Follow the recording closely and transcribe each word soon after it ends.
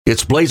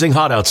It's blazing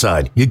hot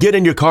outside. You get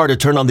in your car to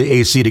turn on the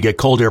AC to get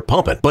cold air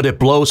pumping, but it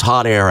blows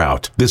hot air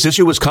out. This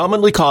issue is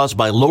commonly caused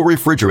by low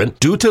refrigerant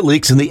due to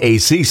leaks in the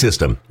AC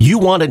system. You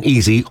want an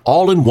easy,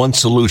 all-in-one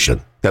solution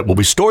that will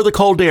restore the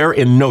cold air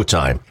in no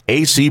time.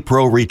 AC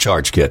Pro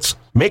Recharge Kits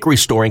make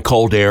restoring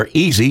cold air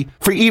easy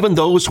for even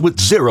those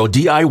with zero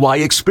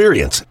DIY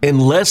experience in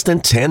less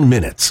than 10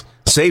 minutes.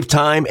 Save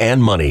time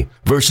and money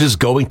versus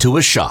going to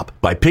a shop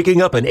by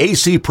picking up an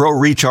AC Pro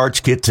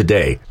Recharge Kit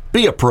today.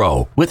 Be a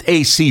pro with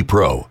AC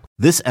Pro.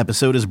 This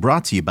episode is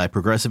brought to you by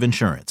Progressive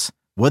Insurance.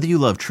 Whether you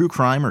love true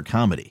crime or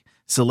comedy,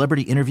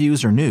 celebrity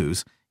interviews or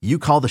news, you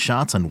call the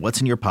shots on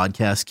what's in your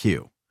podcast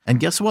queue. And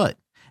guess what?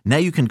 Now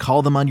you can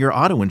call them on your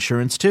auto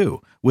insurance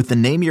too with the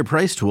Name Your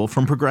Price tool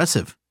from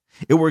Progressive.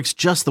 It works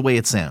just the way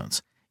it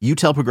sounds. You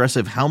tell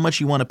Progressive how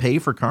much you want to pay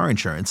for car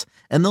insurance,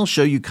 and they'll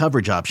show you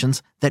coverage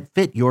options that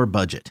fit your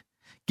budget.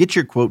 Get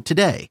your quote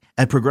today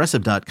at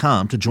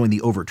Progressive.com to join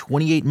the over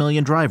 28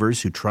 million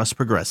drivers who trust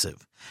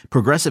Progressive.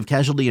 Progressive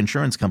Casualty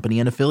Insurance Company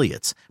and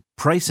Affiliates.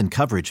 Price and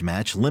coverage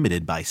match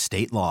limited by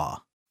state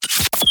law.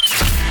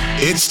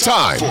 It's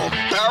time for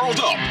Barreled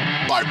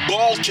Up by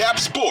Bald Cap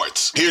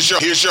Sports. Here's your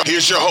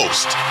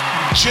host,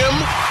 Jim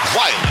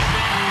Wiley.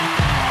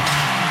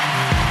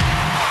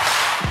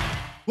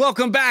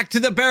 Welcome back to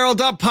the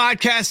Barreled Up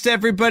podcast,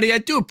 everybody. I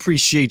do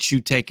appreciate you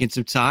taking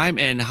some time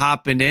and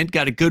hopping in.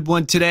 Got a good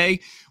one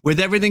today with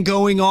everything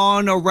going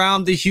on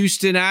around the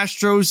Houston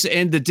Astros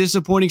and the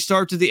disappointing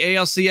start to the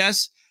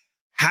ALCS.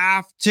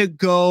 Have to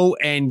go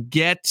and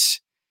get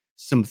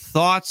some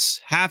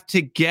thoughts, have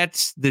to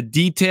get the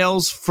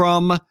details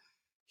from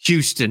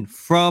Houston,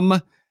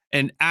 from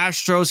an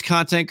Astros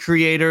content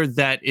creator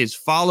that is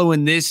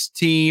following this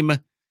team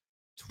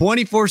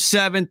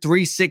 24/7,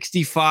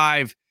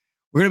 365.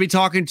 We're going to be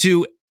talking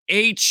to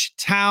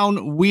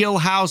H-Town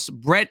Wheelhouse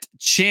Brett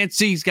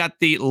Chansey. He's got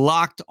the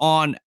Locked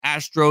On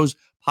Astros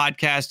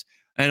podcast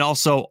and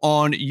also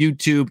on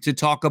YouTube to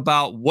talk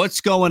about what's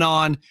going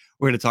on.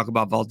 We're going to talk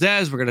about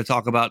Valdez. We're going to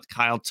talk about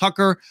Kyle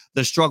Tucker,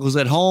 the struggles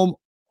at home,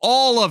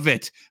 all of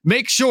it.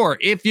 Make sure,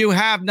 if you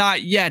have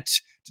not yet,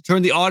 to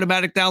turn the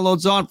automatic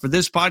downloads on for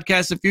this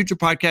podcast and future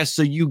podcasts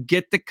so you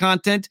get the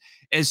content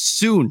as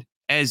soon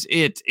as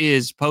it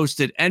is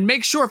posted. And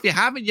make sure, if you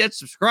haven't yet,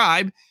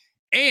 subscribe.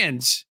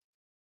 And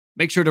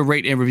make sure to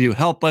rate and review.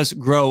 Help us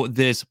grow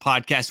this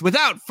podcast.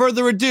 Without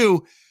further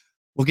ado,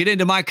 we'll get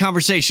into my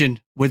conversation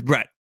with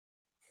Brett.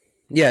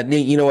 Yeah,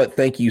 you know what?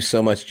 Thank you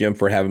so much, Jim,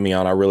 for having me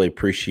on. I really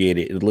appreciate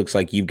it. It looks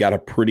like you've got a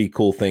pretty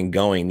cool thing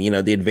going. You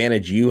know, the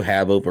advantage you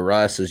have over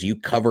us is you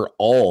cover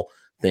all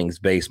things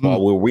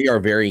baseball, where we are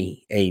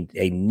very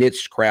a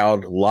niche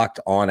crowd,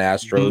 Locked On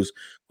Astros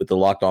with the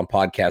Locked On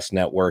Podcast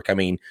Network. I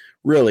mean,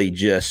 really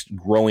just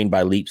growing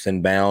by leaps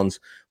and bounds.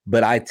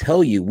 But I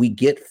tell you, we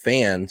get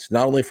fans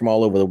not only from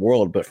all over the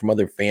world, but from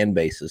other fan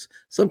bases.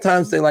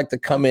 Sometimes they like to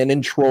come in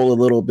and troll a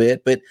little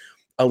bit, but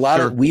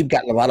we've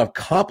gotten a lot of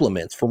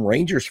compliments from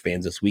Rangers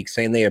fans this week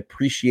saying they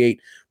appreciate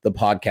the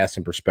podcast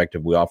and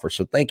perspective we offer.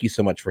 So thank you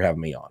so much for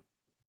having me on.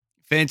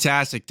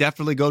 Fantastic.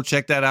 Definitely go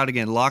check that out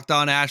again. Locked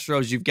On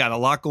Astros. You've got a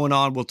lot going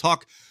on. We'll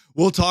talk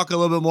a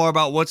little bit more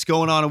about what's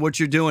going on and what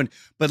you're doing,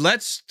 but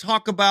let's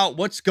talk about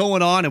what's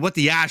going on and what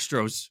the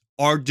Astros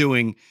are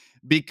doing,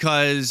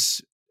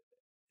 because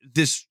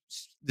this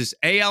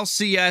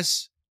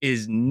ALCS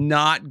is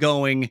not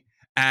going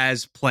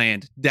as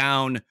planned.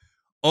 Down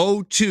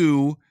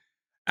 0-2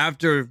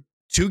 after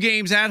 2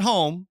 games at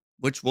home,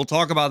 which we'll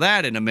talk about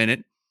that in a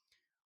minute.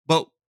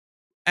 But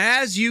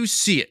as you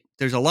see it,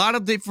 there's a lot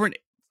of different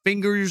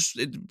fingers,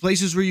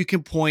 places where you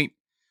can point,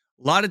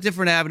 a lot of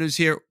different avenues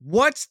here.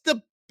 What's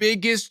the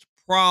biggest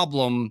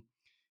problem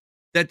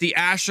that the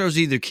Astros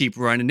either keep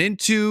running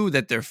into,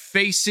 that they're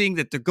facing,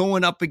 that they're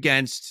going up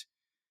against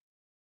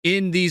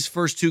in these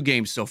first 2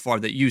 games so far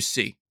that you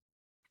see?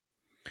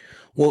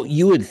 Well,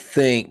 you would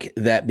think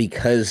that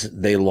because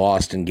they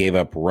lost and gave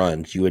up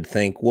runs, you would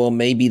think, well,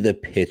 maybe the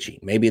pitching,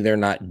 maybe they're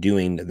not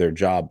doing their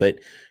job. But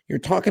you're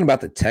talking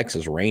about the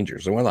Texas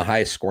Rangers. They're one of the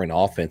highest scoring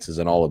offenses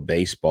in all of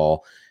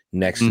baseball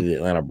next to the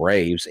Atlanta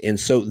Braves. And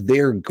so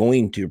they're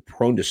going to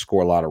prone to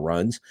score a lot of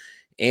runs.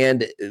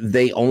 And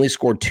they only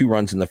scored 2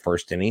 runs in the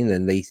first inning,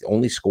 and they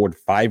only scored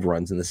 5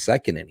 runs in the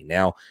second inning.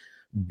 Now,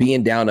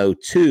 being down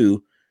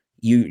 0-2,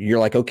 you're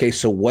like, okay,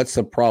 so what's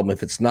the problem?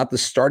 If it's not the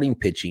starting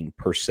pitching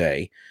per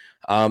se,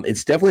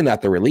 it's definitely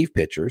not the relief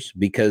pitchers,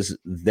 because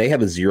they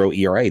have a 0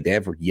 ERA. They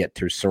have yet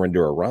to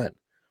surrender a run.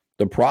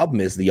 The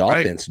problem is the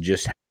offense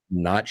just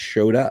not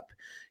showed up.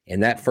 In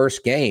that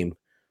first game,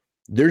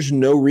 there's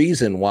no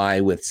reason why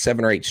with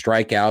 7 or 8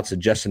 strikeouts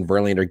and Justin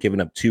Verlander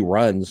giving up 2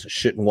 runs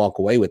shouldn't walk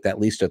away with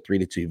at least a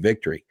 3-2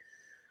 victory.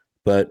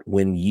 But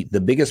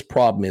the biggest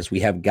problem is we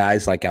have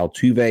guys like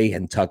Altuve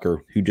and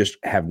Tucker who just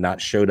have not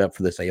showed up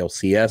for this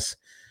ALCS.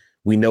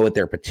 We know what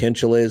their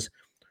potential is.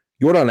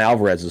 Yordan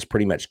Alvarez is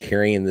pretty much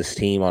carrying this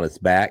team on its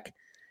back.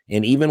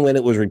 And even when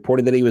it was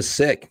reported that he was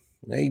sick,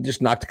 he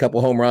just knocked a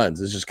couple home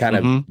runs. It's just kind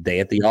of day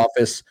at the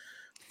office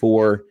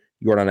for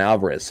Yordan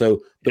Alvarez.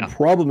 So the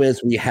problem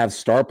is we have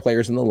star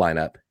players in the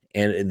lineup,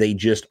 and they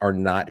just are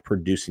not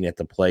producing at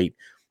the plate.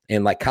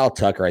 And like Kyle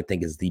Tucker, I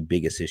think is the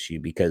biggest issue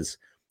because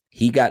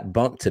he got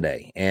bumped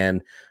today.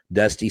 And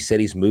Dusty said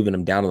he's moving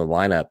him down to the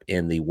lineup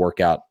in the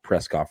workout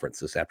press conference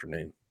this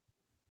afternoon.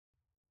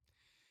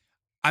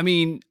 I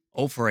mean,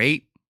 0 for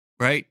 8,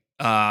 right?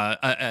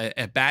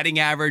 A batting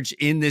average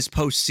in this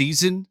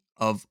postseason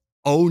of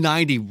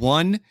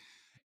 091.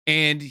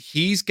 And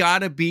he's got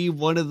to be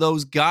one of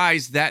those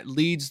guys that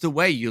leads the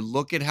way. You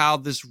look at how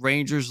this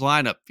Rangers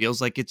lineup feels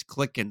like it's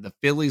clicking. The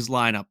Phillies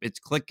lineup, it's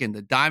clicking.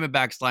 The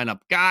Diamondbacks lineup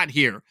got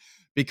here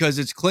because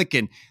it's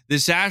clicking.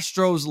 This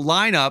Astros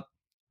lineup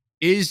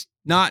is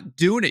not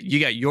doing it. You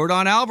got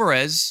Yordan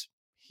Alvarez.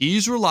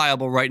 He's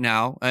reliable right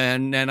now.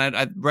 And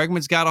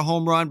Bregman's got a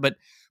home run, but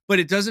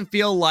it doesn't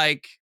feel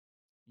like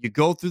you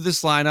go through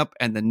this lineup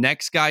and the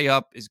next guy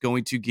up is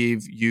going to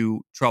give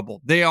you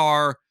trouble. They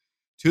are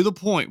to the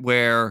point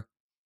where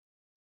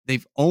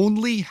they've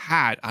only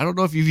had, I don't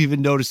know if you've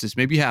even noticed this,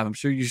 maybe you have, I'm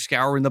sure you're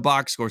scouring the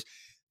box scores.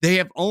 They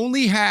have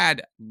only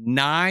had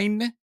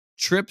 9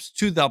 trips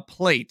to the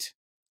plate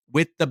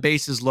with the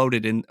bases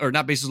loaded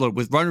not bases loaded,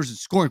 with runners in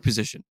scoring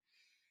position.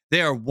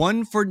 They are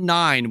 1 for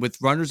 9 with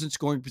runners in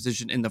scoring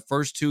position in the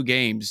first 2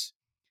 games.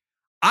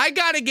 I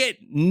got to get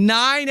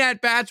 9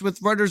 at-bats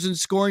with runners in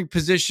scoring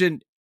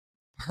position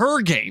per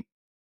game,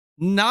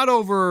 not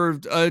over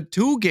a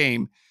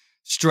 2-game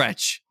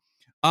stretch.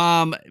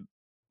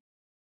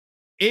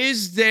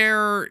 Is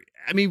there,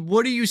 I mean,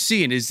 what are you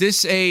seeing? Is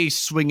this a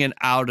swinging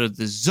out of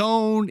the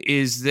zone?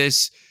 Is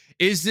this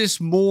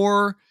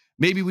more,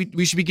 maybe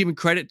we should be giving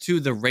credit to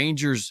the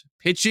Rangers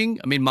pitching?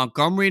 I mean,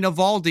 Montgomery and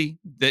Eovaldi,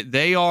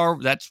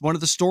 that's one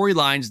of the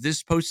storylines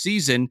this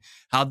postseason,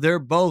 how they're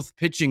both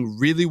pitching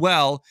really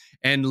well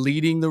and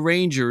leading the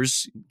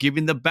Rangers,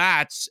 giving the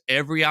bats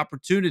every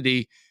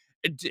opportunity.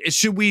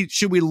 Should we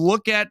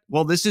look at,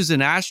 well, this is an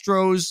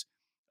Astros,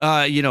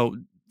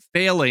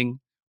 failing,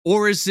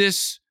 or is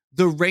this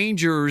the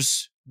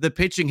Rangers, the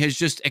pitching has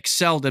just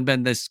excelled and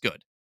been this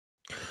good?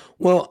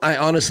 Well, I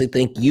honestly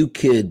think you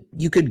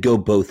could go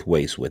both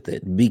ways with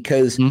it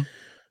because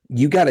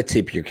you got to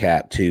tip your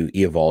cap to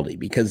Eovaldi,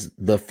 because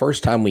the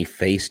first time we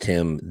faced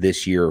him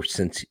this year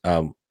since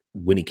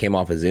when he came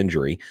off his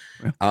injury,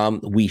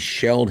 we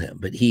shelled him,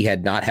 but he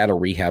had not had a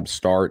rehab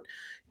start.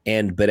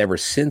 But ever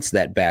since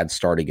that bad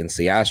start against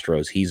the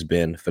Astros, he's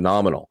been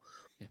phenomenal.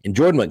 And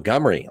Jordan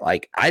Montgomery,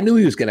 like, I knew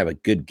he was going to have a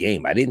good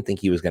game. I didn't think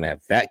he was going to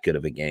have that good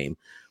of a game.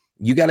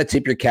 You got to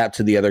tip your cap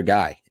to the other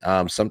guy.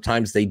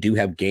 Sometimes they do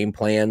have game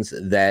plans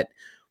that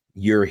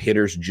your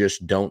hitters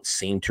just don't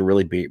seem to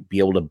really be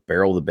able to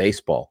barrel the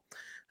baseball.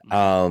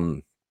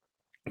 And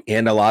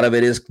a lot of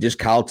it is just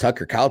Kyle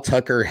Tucker. Kyle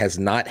Tucker has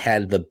not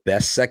had the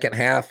best second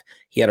half.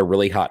 He had a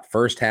really hot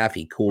first half.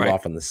 He cooled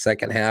off in the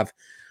second half.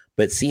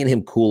 But seeing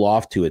him cool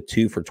off to a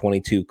 2 for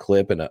 22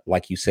 clip and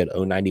like you said,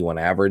 091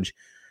 average,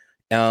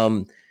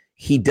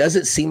 he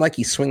doesn't seem like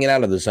he's swinging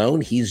out of the zone.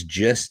 He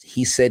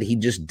said he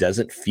just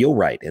doesn't feel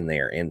right in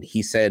there. And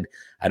he said,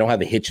 I don't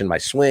have a hitch in my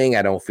swing.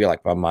 I don't feel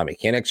like my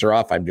mechanics are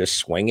off. I'm just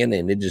swinging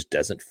and it just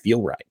doesn't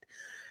feel right.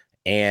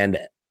 And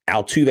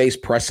Altuve's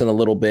pressing a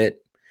little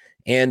bit.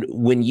 And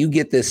when you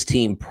get this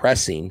team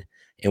pressing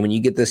and when you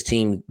get this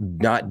team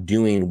not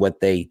doing what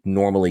they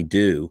normally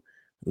do,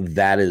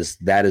 that is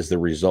the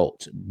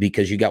result,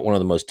 because you got one of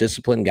the most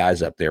disciplined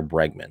guys up there,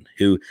 Bregman,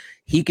 who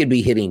he could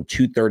be hitting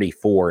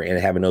 234 and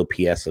have an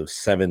OPS of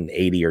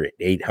 780 or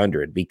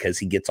 800 because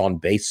he gets on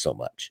base so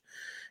much.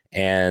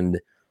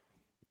 And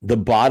the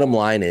bottom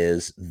line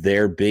is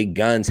their big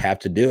guns have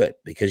to do it,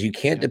 because you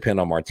can't depend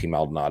on Martin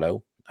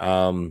Maldonado.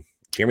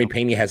 Jeremy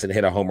Pena hasn't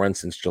hit a home run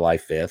since July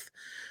 5th.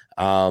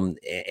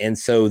 And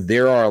so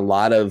there are a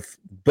lot of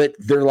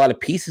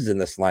pieces in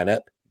this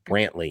lineup.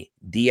 Brantley,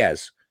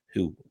 Diaz,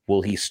 who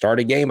will he start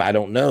a game? I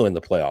don't know in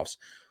the playoffs,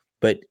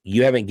 but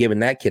you haven't given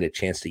that kid a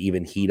chance to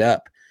even heat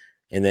up.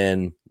 And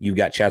then you've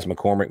got Chas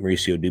McCormick,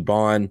 Mauricio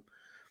Dubon.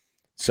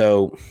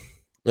 So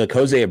look,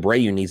 Jose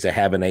Abreu needs to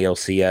have an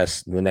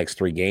ALCS in the next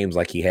 3 games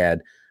like he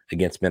had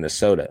against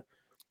Minnesota.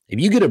 If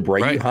you get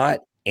Abreu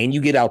hot and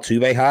you get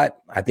Altuve hot,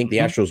 I think the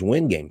Astros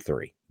win game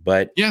 3.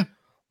 But yeah,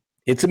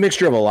 it's a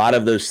mixture of a lot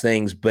of those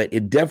things, but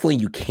it definitely,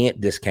 you can't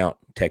discount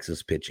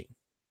Texas pitching.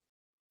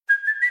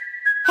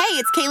 Hey,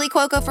 it's Kaylee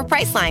Cuoco for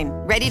Priceline.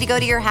 Ready to go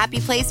to your happy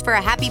place for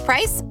a happy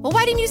price? Well,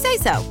 why didn't you say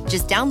so?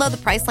 Just download the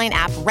Priceline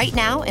app right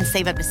now and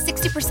save up to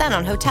 60%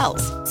 on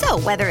hotels. So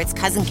whether it's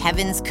Cousin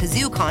Kevin's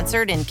Kazoo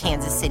Concert in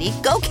Kansas City,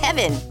 go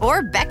Kevin,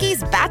 or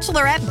Becky's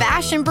Bachelorette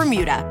Bash in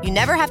Bermuda, you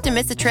never have to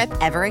miss a trip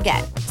ever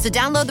again. So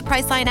download the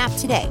Priceline app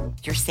today.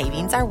 Your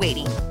savings are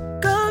waiting.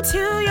 Go to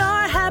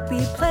your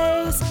happy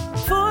place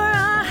for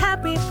a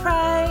happy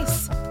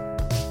price.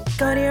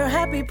 Go to your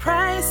happy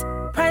price,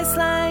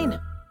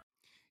 Priceline.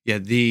 Yeah,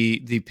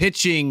 the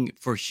pitching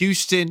for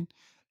Houston,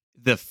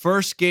 the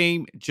first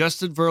game,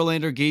 Justin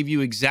Verlander gave you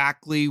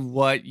exactly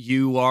what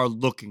you are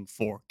looking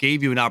for.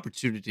 Gave you an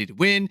opportunity to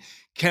win,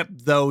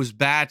 kept those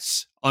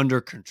bats under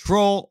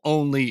control,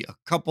 only a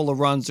couple of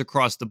runs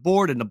across the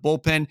board, and the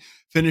bullpen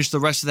finished the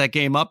rest of that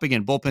game up.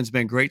 Again, bullpen's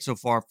been great so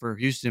far for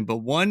Houston, but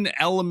one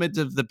element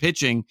of the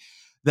pitching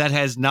that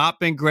has not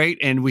been great,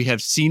 and we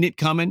have seen it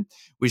coming.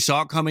 We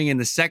saw it coming in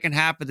the second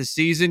half of the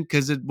season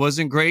because it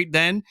wasn't great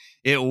then.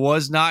 It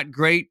was not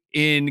great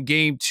in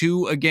game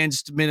 2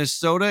 against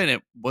Minnesota, and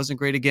it wasn't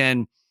great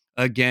again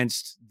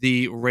against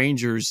the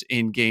Rangers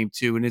in game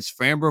 2. And it's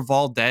Framber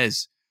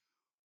Valdez.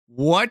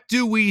 What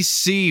do we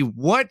see?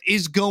 What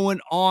is going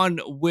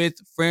on with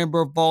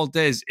Framber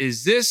Valdez?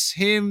 Is this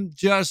him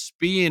just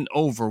being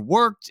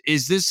overworked?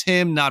 Is this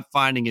him not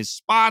finding his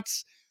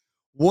spots?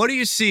 What are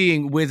you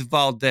seeing with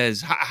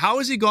Valdez? How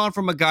has he gone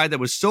from a guy that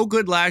was so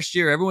good last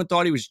year, everyone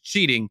thought he was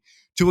cheating,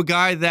 to a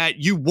guy that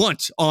you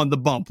want on the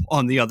bump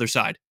on the other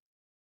side?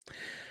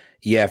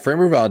 Yeah,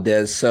 Framber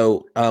Valdez.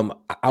 So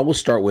I will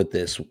start with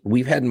this.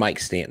 We've had Mike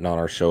Stanton on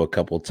our show a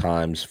couple of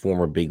times,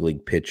 former big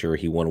league pitcher.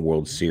 He won a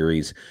World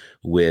Series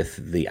with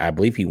I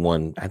believe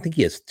I think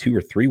he has 2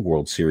 or 3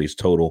 World Series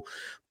total.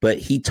 But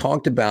he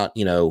talked about,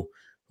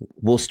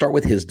 we'll start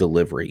with his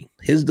delivery.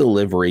 His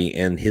delivery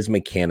and his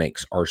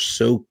mechanics are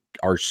so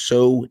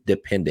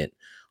dependent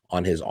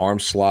on his arm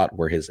slot,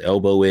 where his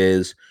elbow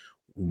is,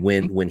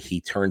 when he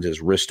turns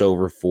his wrist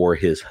over for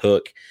his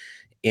hook.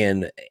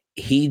 And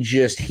he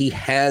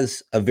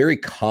has a very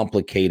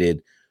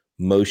complicated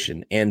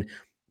motion. And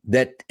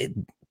that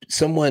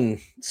someone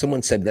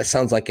said that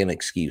sounds like an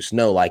excuse.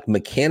 No, like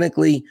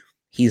mechanically,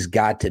 he's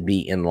got to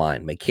be in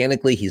line.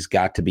 Mechanically, he's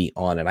got to be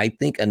on. And I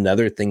think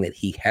another thing that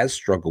he has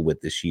struggled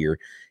with this year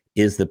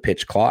is the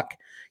pitch clock.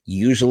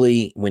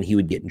 Usually when he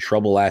would get in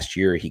trouble last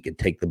year, he could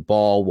take the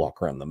ball,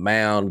 walk around the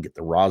mound, get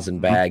the rosin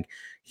bag.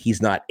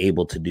 He's not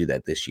able to do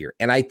that this year.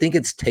 And I think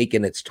it's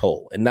taken its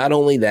toll. And not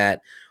only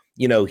that,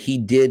 he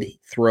did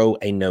throw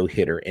a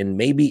no-hitter. And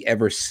maybe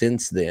ever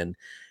since then,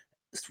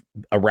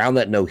 around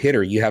that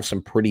no-hitter, you have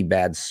some pretty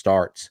bad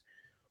starts.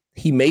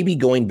 He may be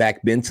going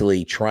back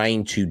mentally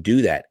trying to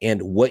do that.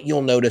 And what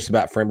you'll notice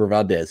about Framber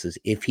Valdez is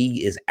if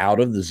he is out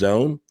of the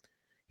zone,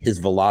 his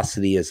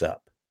velocity is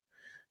up.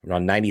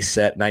 Around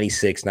 97,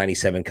 96,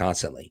 97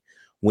 constantly.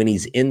 When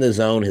he's in the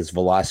zone, his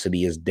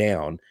velocity is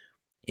down,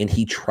 and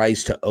he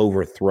tries to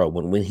overthrow.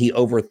 When he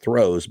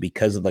overthrows,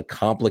 because of the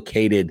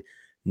complicated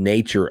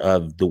nature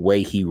of the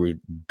way he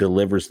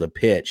delivers the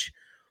pitch,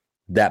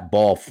 that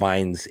ball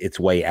finds its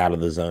way out of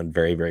the zone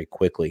very, very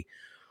quickly.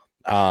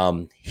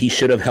 He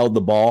should have held the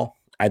ball.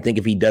 I think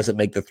if he doesn't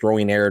make the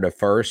throwing error to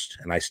first,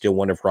 and I still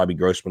wonder if Robbie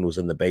Grossman was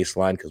in the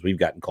baseline because we've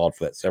gotten called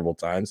for that several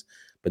times,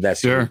 but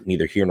that's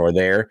neither here nor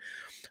there.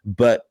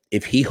 But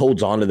if he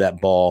holds on to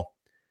that ball,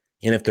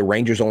 and if the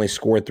Rangers only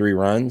score 3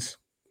 runs,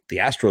 the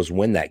Astros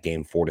win that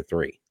game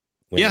 4-3.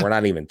 We're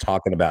not even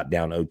talking about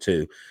down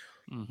 0-2.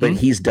 But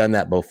he's done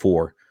that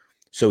before.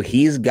 So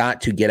he's got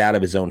to get out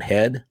of his own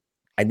head.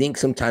 I think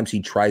sometimes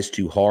he tries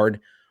too hard.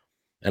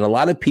 And a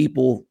lot of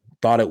people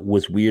thought it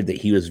was weird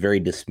that he was very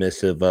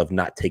dismissive of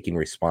not taking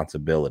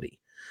responsibility,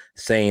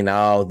 saying,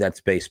 oh,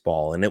 that's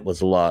baseball, and it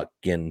was luck,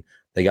 and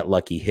they got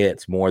lucky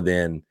hits, more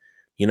than,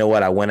 you know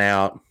what, I went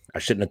out, I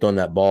shouldn't have thrown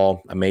that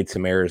ball. I made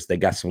some errors. They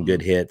got some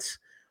good hits.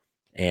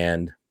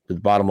 And the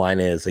bottom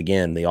line is,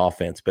 again, the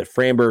offense. But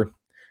Framber,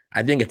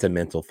 I think it's a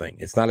mental thing.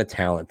 It's not a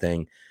talent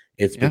thing.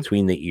 It's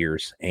between the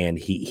ears. And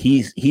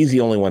he's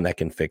the only one that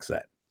can fix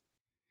that.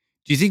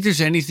 Do you think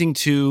there's anything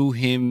to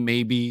him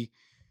maybe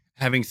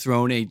having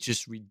thrown a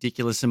just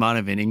ridiculous amount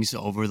of innings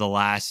over the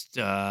last,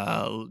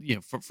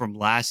 from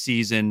last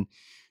season,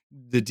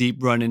 the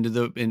deep run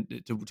to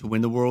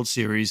win the World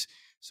Series?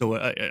 So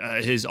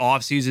his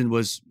offseason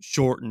was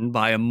shortened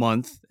by a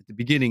month at the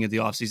beginning of the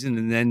offseason,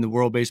 and then the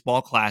World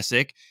Baseball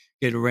Classic,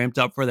 get ramped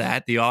up for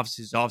that. His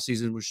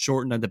offseason was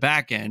shortened on the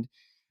back end.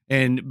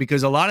 And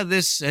because a lot of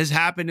this has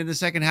happened in the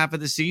second half of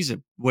the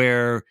season,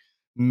 where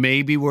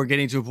maybe we're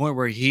getting to a point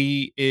where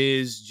he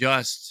is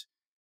just,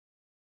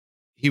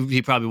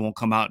 he probably won't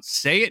come out and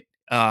say it.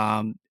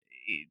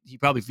 He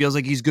probably feels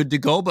like he's good to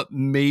go, but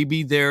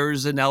maybe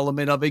there's an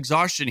element of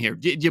exhaustion here.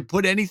 Did you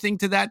put anything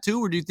to that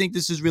too, or do you think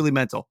this is really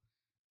mental?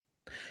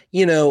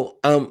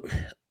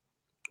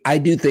 I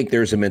do think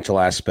there's a mental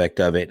aspect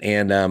of it,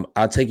 and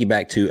I'll take you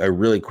back to a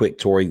really quick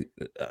story.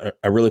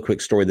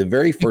 The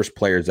very first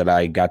players that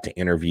I got to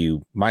interview,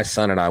 my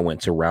son and I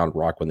went to Round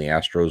Rock when the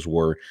Astros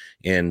were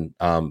in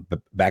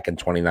back in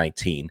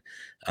 2019.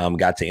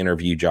 Got to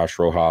interview Josh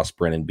Rojas,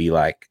 Brennan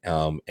Belak,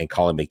 and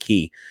Colin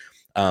McKee.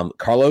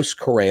 Carlos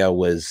Correa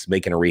was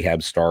making a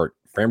rehab start.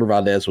 Framber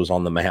Valdez was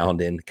on the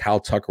mound, and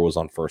Kyle Tucker was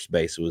on first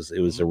base. It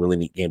was a really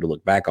neat game to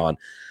look back on.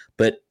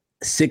 But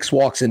 6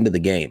 walks into the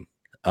game,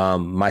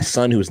 my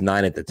son, who was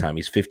 9 at the time,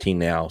 he's 15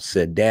 now,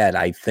 said, "Dad,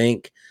 I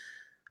think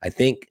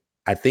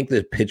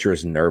the pitcher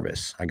is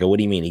nervous." I go, "What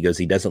do you mean?" He goes,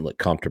 "He doesn't look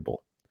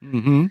comfortable."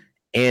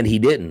 And he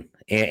didn't.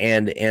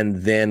 And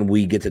then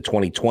we get to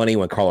 2020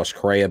 when Carlos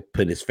Correa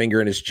put his finger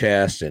in his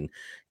chest and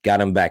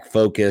got him back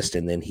focused.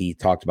 And then he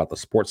talked about the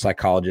sports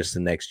psychologist the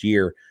next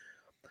year.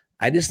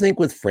 I just think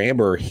with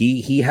Framber,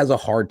 he has a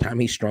hard time.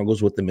 He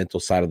struggles with the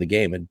mental side of the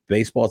game. And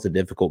baseball is a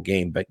difficult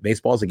game, but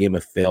baseball is a game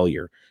of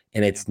failure.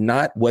 And it's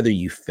not whether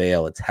you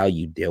fail, it's how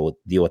you deal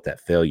with that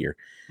failure.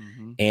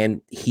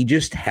 And he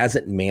just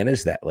hasn't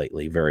managed that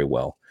lately very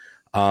well.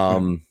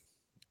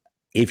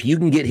 if you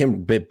can get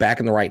him back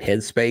in the right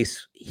headspace,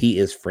 he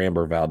is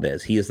Framber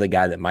Valdez. He is the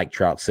guy that Mike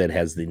Trout said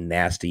has the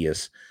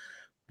nastiest,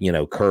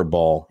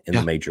 curveball in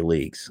the major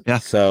leagues. Yeah.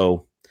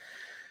 So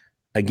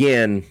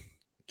again,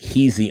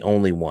 he's the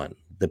only one.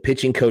 The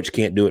pitching coach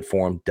can't do it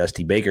for him.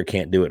 Dusty Baker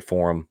can't do it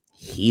for him.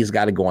 He's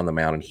got to go on the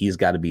mound, and he's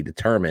got to be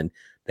determined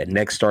that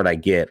next start I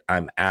get,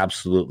 I'm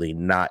absolutely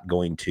not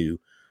going to,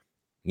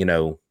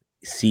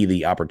 see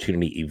the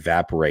opportunity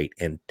evaporate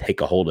and take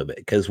a hold of it.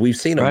 Because we've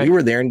seen it. Right. We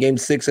were there in Game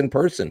 6 in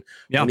person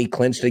when he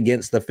clinched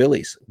against the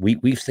Phillies.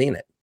 We've seen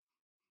it.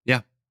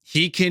 Yeah,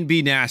 he can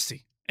be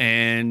nasty.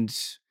 And,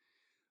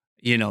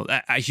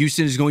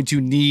 Houston is going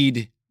to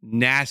need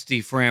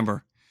nasty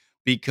Framber,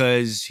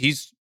 because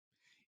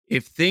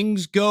if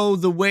things go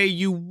the way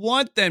you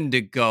want them to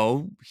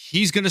go,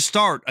 he's going to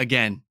start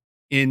again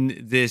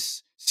in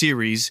this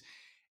series.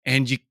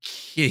 And he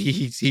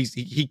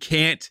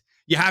can't.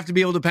 You have to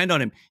be able to depend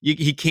on him.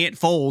 He can't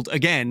fold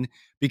again,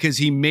 because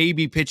he may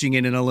be pitching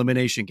in an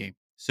elimination game.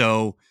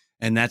 So,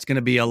 and that's going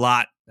to be a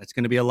lot. That's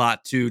going to be a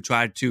lot to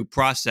try to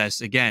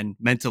process again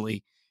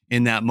mentally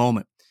in that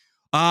moment.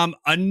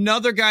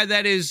 Another guy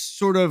that is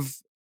sort of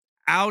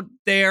out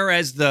there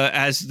as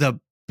the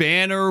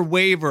banner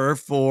waiver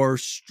for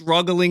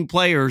struggling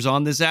players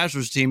on this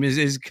Astros team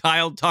is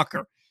Kyle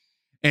Tucker.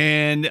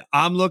 And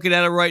I'm looking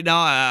at it right now.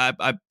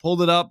 I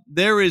pulled it up.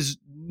 There is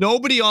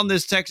nobody on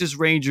this Texas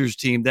Rangers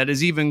team that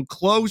is even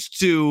close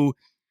to,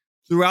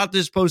 throughout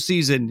this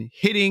postseason,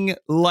 hitting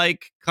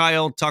like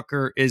Kyle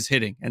Tucker is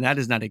hitting. And that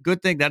is not a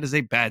good thing. That is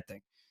a bad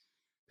thing.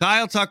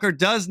 Kyle Tucker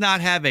does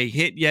not have a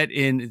hit yet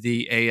in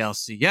the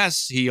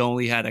ALCS. He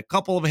only had a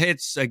couple of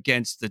hits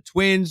against the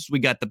Twins. We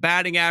got the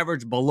batting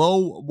average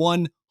below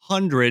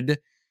 100.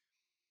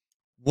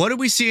 What are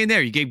we seeing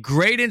there? You gave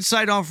great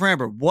insight on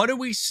Framber. What are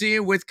we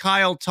seeing with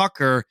Kyle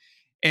Tucker?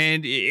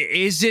 And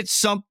is it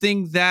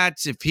something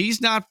that, if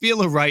he's not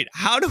feeling right,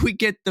 how do we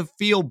get the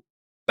feel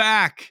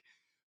back?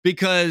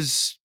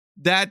 Because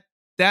that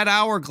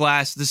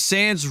hourglass, the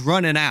sand's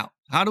running out.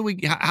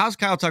 How's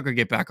Kyle Tucker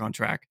get back on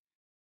track?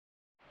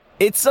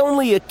 It's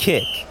only a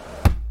kick,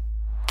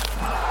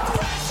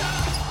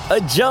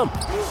 a jump,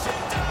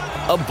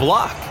 a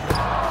block.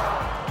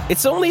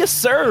 It's only a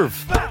serve.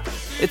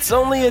 It's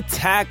only a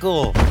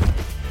tackle,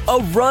 a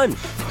run.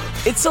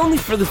 It's only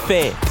for the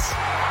fans.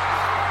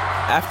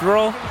 After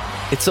all,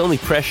 it's only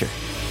pressure.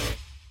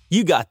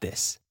 You got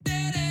this.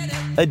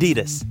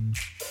 Adidas.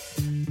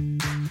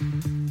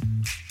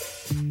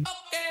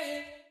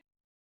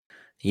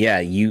 Yeah,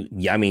 you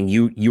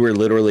were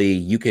literally,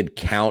 you could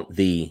count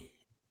the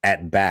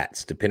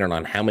at-bats depending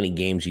on how many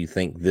games you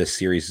think this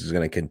series is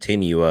going to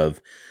continue of,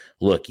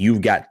 look,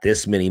 you've got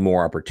this many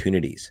more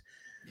opportunities.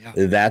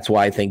 Yeah. That's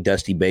why I think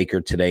Dusty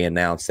Baker today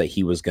announced that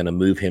he was going to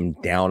move him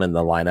down in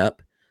the lineup.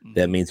 Mm-hmm.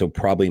 That means he'll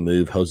probably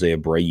move Jose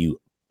Abreu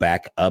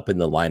back up in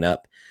the lineup.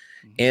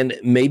 Mm-hmm. And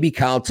maybe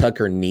Kyle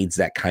Tucker needs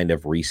that kind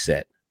of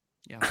reset.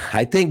 Yeah.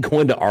 I think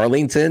going to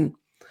Arlington,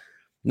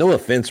 no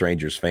offense,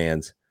 Rangers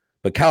fans,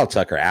 but Kyle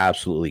Tucker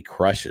absolutely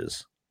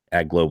crushes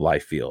at Globe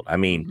Life Field. I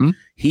mean,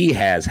 he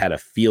has had a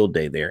field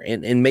day there.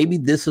 And maybe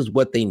this is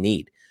what they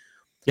need.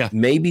 Yeah.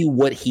 Maybe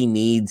what he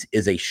needs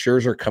is a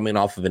Scherzer coming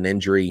off of an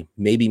injury,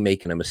 maybe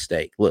making a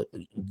mistake. Look,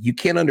 you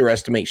can't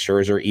underestimate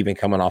Scherzer even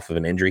coming off of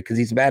an injury, because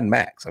he's Mad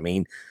Max. I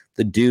mean,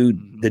 the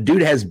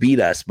dude has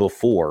beat us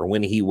before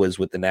when he was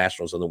with the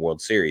Nationals in the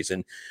World Series,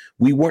 and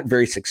we weren't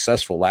very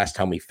successful last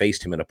time we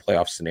faced him in a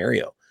playoff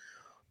scenario.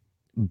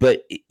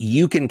 But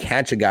you can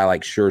catch a guy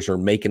like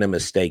Scherzer making a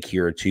mistake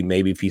here or two,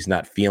 maybe if he's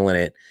not feeling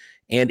it.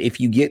 And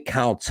if you get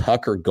Kyle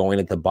Tucker going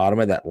at the bottom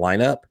of that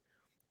lineup,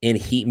 and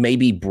he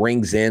maybe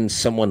brings in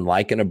someone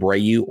like an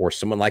Abreu or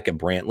someone like a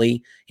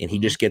Brantley, and he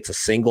just gets a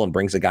single and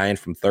brings a guy in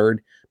from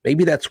third,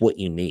 maybe that's what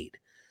you need.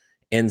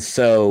 And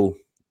so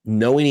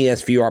knowing he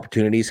has few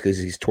opportunities because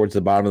he's towards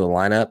the bottom of the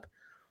lineup,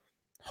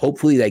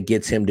 hopefully that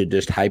gets him to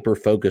just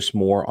hyper-focus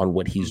more on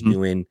what he's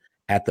doing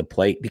at the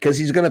plate, because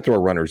he's going to throw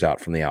runners out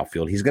from the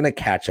outfield. He's going to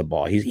catch a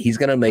ball. He's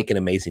going to make an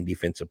amazing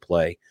defensive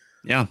play.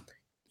 Yeah.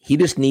 He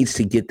just needs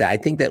to get that. I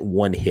think that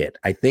one hit.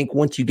 I think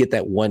once you get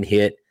that one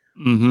hit,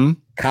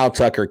 Kyle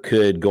Tucker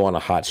could go on a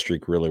hot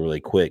streak really,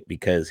 really quick,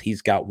 because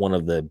he's got one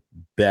of the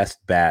best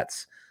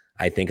bats,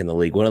 I think, in the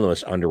league, one of the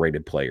most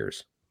underrated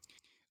players.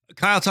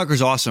 Kyle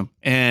Tucker's awesome.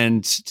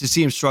 And to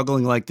see him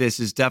struggling like this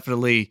is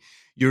definitely,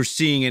 you're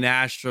seeing an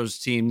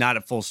Astros team not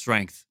at full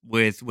strength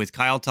with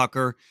Kyle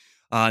Tucker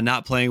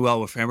not playing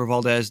well, with Framber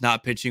Valdez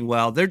not pitching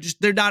well. They're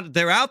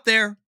out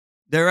there.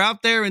 They're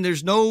out there, and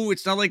it's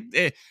not like,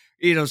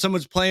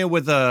 someone's playing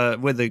with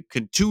a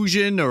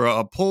contusion or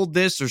a pulled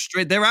this or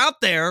straight. They're out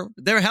there.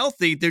 They're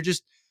healthy. They're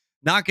just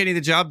not getting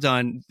the job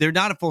done. They're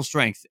not at full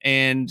strength.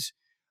 And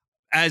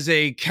as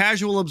a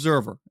casual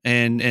observer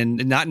and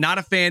not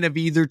a fan of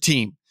either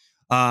team,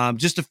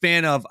 just a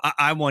fan of,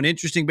 I want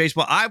interesting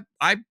baseball.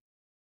 I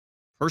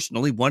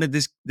personally wanted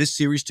this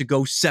series to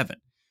go 7.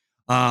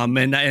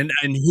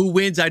 And who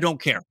wins, I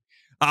don't care.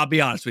 I'll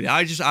be honest with you.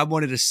 I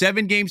wanted a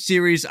 7-game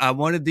series. I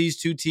wanted these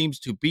two teams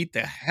to beat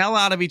the hell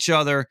out of each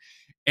other.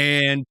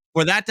 And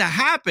for that to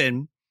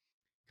happen,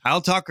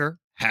 Kyle Tucker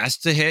has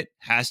to hit,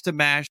 has to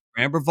mash.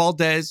 Framber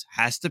Valdez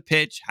has to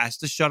pitch, has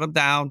to shut him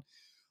down.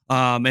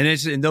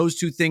 And those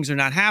two things are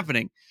not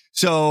happening.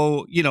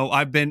 So,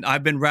 I've been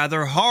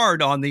rather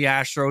hard on the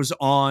Astros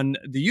on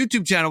the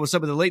YouTube channel with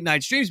some of the late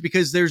night streams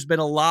because there's been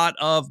a lot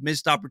of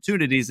missed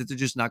opportunities that they're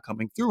just not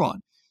coming through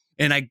on.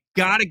 And I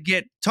got to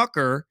get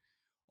Tucker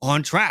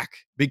on track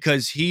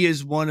because he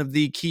is one of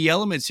the key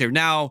elements here.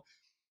 Now,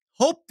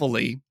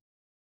 hopefully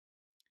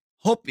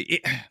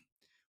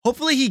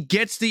he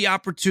gets the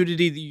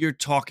opportunity that you're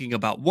talking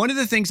about. One of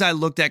the things I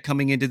looked at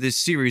coming into this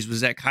series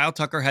was that Kyle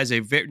Tucker has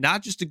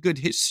not just a good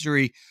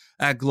history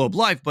at Globe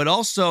Life, but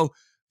also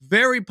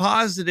very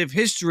positive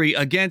history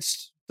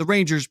against the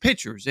Rangers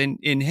pitchers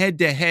in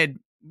head-to-head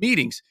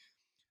meetings.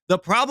 The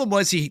problem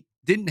was he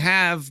didn't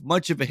have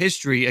much of a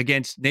history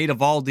against Nate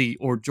Eovaldi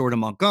or Jordan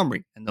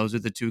Montgomery, and those are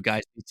the two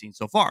guys we've seen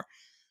so far.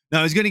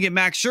 Now, he's going to get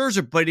Max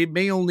Scherzer, but it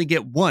may only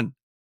get one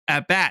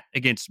at bat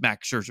against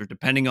Max Scherzer,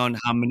 depending on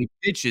how many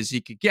pitches he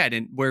could get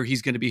and where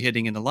he's going to be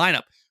hitting in the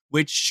lineup,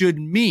 which should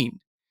mean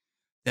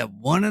that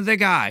one of the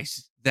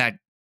guys that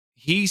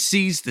he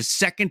sees the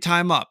second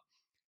time up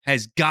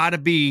has got to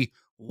be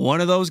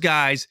one of those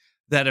guys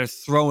that are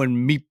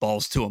throwing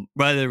meatballs to him,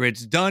 whether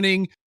it's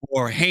Dunning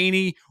or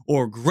Haney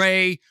or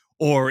Gray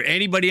or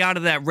anybody out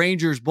of that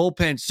Rangers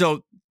bullpen.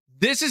 So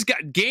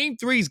game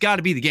 3's got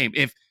to be the game.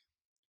 If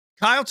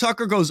Kyle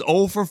Tucker goes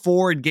 0 for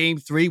 4 in game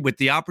 3 with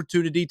the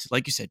opportunity to,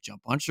 like you said,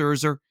 jump on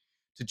Scherzer,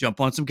 to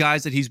jump on some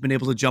guys that he's been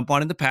able to jump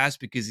on in the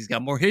past because he's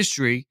got more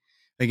history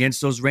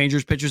against those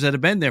Rangers pitchers that have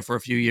been there for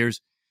a few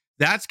years,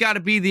 that's got to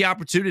be the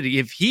opportunity.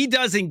 If he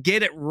doesn't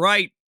get it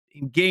right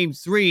in game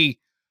 3,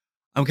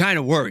 I'm kind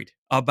of worried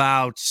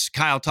about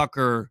Kyle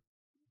Tucker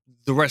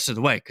the rest of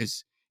the way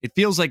because it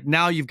feels like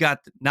now he's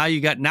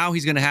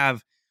going to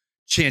have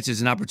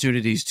chances and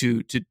opportunities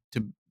to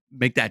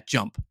make that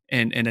jump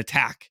and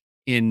attack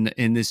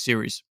in this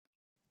series.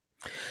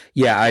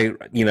 Yeah, I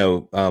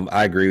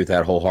agree with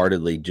that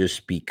wholeheartedly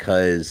just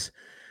because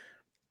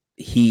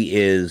he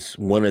is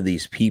one of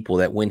these people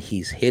that when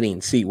he's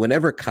hitting,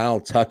 whenever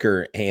Kyle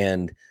Tucker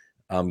and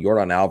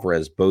Yordan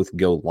Alvarez both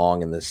go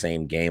long in the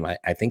same game,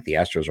 I think the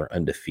Astros are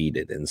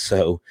undefeated. And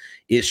so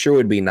it sure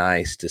would be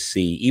nice to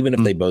see, even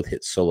if they both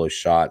hit solo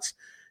shots,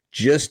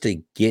 just to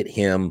get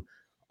him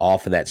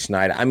off of that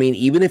schneid. I mean,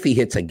 even if he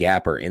hits a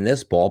gapper in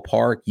this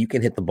ballpark, you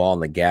can hit the ball in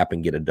the gap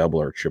and get a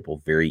double or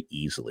triple very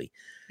easily.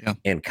 Yeah.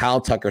 And Kyle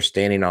Tucker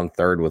standing on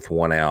third with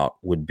one out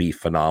would be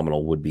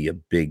phenomenal, would be a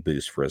big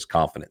boost for his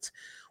confidence.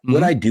 Mm-hmm.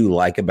 What I do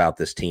like about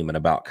this team and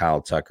about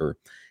Kyle Tucker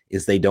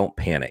is they don't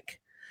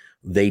panic.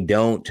 They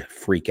don't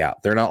freak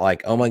out. They're not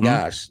like, oh my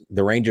gosh,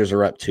 the Rangers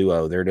are up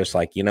 2-0. They're just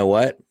like, you know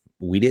what?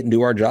 We didn't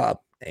do our job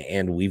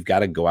and we've got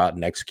to go out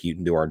and execute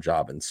and do our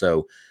job. And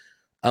so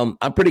I'm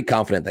pretty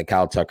confident that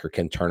Kyle Tucker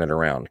can turn it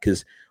around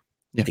because,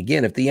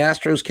 again, if the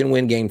Astros can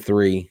win game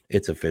 3,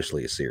 it's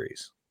officially a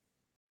series.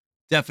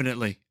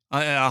 Definitely.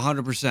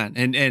 100%.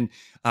 And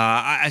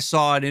I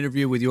saw an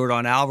interview with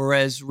Yordan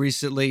Alvarez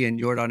recently, and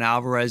Yordan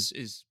Alvarez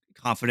is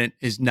confident,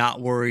 is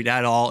not worried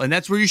at all. And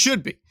that's where you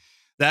should be.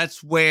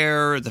 That's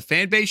where the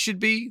fan base should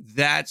be.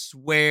 That's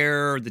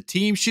where the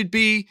team should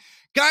be.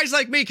 Guys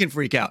like me can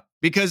freak out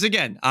because,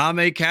 again, I'm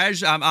a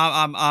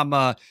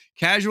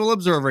casual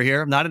observer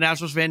here. I'm not an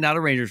Astros fan, not a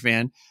Rangers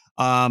fan.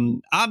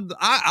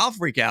 I'll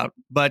freak out,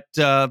 but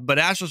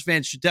Astros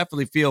fans should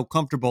definitely feel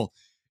comfortable.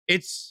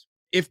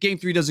 If game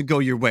 3 doesn't go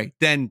your way,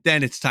 then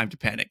it's time to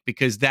panic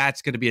because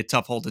that's going to be a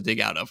tough hole to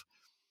dig out of.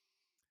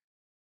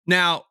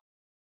 Now,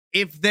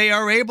 if they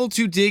are able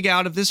to dig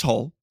out of this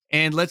hole,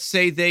 and let's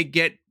say they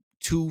get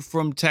 2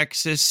 from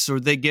Texas or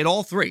they get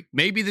all 3,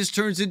 maybe this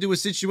turns into a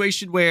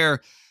situation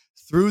where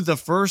through the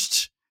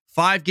first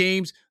 5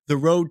 games, the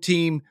road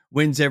team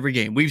wins every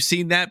game. We've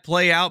seen that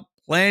play out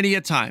plenty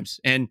of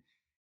times. And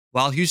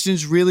while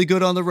Houston's really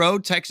good on the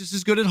road, Texas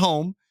is good at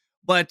home,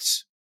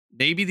 but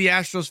maybe the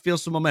Astros feel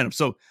some momentum.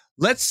 So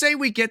let's say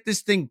we get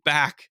this thing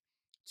back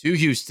to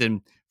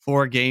Houston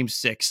for game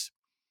 6.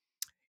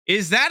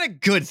 Is that a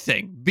good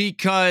thing?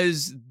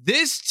 Because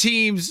this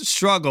team's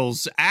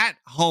struggles at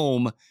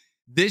home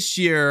this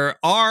year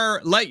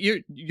are, like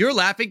you're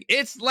laughing,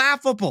 it's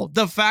laughable.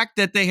 The fact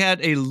that they had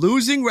a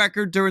losing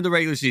record during the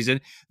regular season,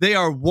 they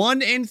are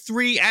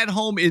 1-3 at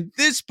home in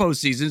this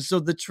postseason, so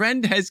the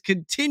trend has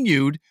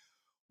continued.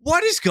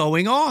 What is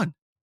going on?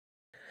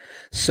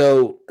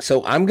 So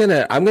I'm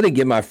gonna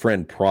give my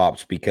friend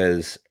props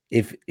because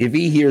if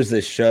he hears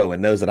this show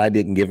and knows that I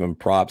didn't give him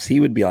props,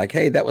 he would be like,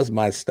 "Hey, that was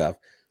my stuff."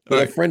 But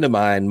right. A friend of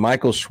mine,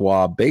 Michael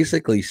Schwab,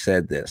 basically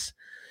said this.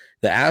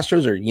 The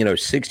Astros are,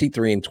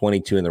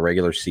 63-22 in the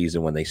regular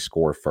season when they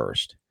score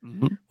first.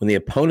 Mm-hmm. When the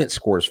opponent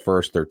scores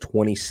first, they're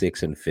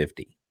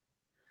 26-50.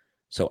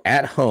 So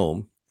at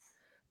home,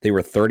 they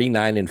were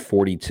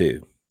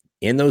 39-42.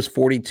 In those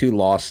 42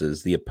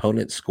 losses, the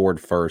opponent scored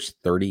first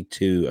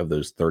 32 of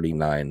those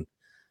 39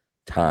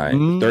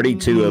 times,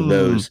 32 of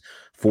those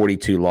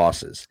 42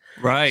 losses.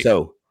 Right.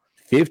 So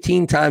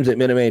 15 times at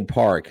Minute Maid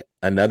Park,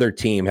 another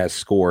team has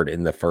scored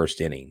in the first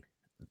inning.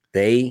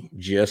 They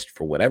just,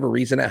 for whatever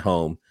reason at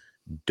home,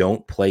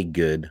 don't play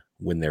good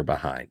when they're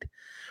behind.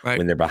 Right.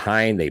 When they're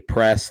behind, they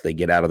press, they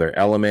get out of their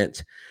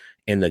element.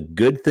 And the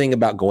good thing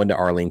about going to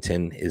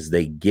Arlington is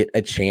they get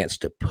a chance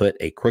to put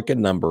a crooked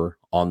number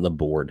on the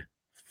board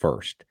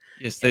first.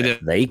 Yes, they And do. if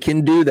they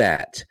can do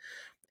that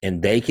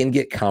and they can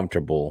get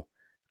comfortable,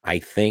 I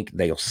think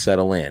they'll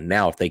settle in.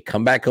 Now, if they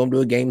come back home to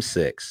a game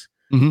 6,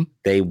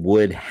 they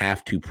would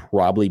have to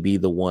probably be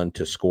the one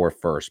to score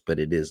first, but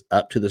it is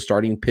up to the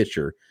starting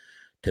pitcher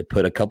to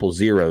put a couple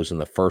zeros in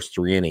the first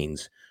 3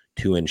 innings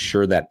to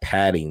ensure that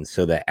padding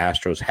so that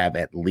Astros have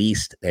at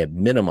least at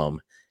minimum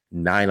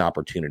 9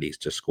 opportunities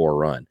to score a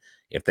run.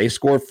 If they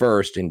score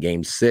first in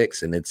game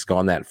 6 and it's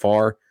gone that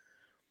far,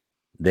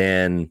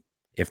 then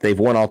if they've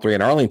won all 3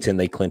 in Arlington,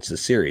 they clinch the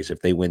series.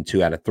 If they win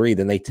 2 out of 3,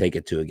 then they take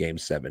it to a game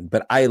 7.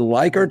 But I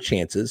like our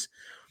chances.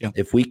 Yeah.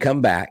 If we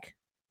come back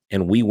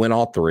and we win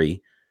all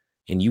 3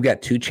 and you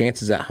got 2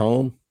 chances at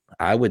home,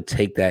 I would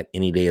take that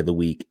any day of the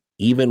week,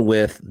 even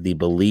with the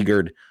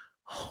beleaguered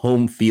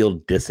home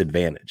field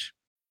disadvantage.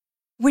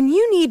 When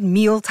you need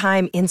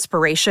mealtime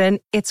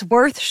inspiration, it's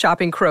worth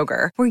shopping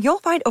Kroger, where you'll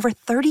find over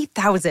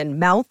 30,000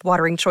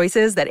 mouth-watering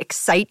choices that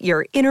excite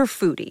your inner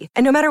foodie.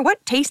 And no matter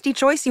what tasty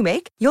choice you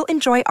make, you'll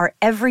enjoy our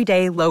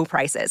everyday low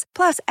prices,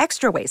 plus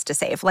extra ways to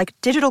save, like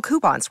digital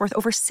coupons worth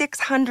over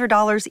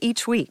 $600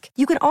 each week.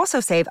 You can also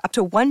save up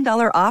to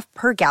 $1 off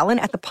per gallon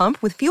at the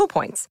pump with fuel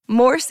points.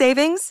 More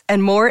savings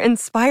and more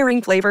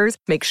inspiring flavors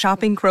make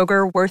shopping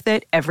Kroger worth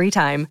it every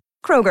time.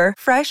 Kroger,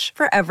 fresh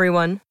for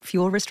everyone.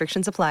 Fuel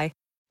restrictions apply.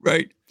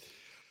 Right.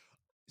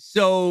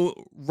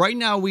 So right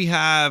now we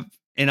have,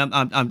 and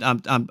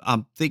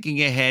I'm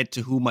thinking ahead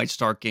to who might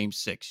start game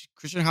 6.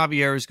 Christian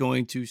Javier is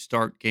going to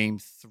start game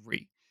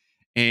 3,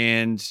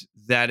 and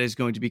that is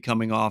going to be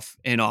coming off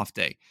an off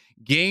day.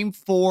 Game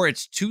 4,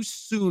 it's too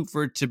soon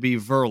for it to be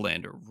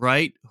Verlander,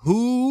 right?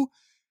 Who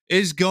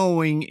is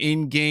going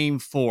in game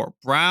 4?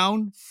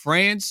 Brown,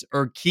 France,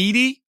 or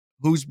Urquidy,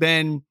 who's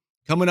been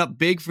coming up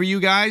big for you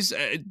guys?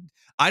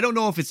 I don't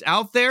know if it's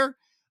out there.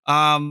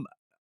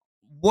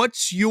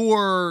 What's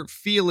your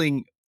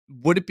feeling?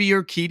 Would it be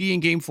Urquidy in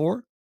game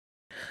 4?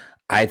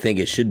 I think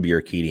it should be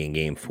Urquidy in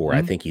game 4.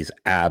 I think he's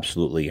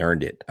absolutely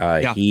earned it.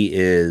 Yeah. He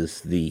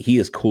is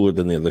cooler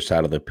than the other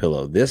side of the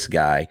pillow. This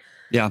guy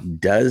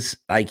does,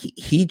 like,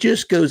 he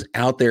just goes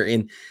out there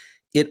and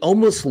it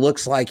almost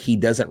looks like he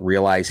doesn't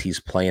realize he's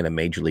playing a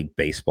Major League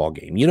Baseball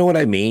game. You know what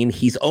I mean?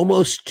 He's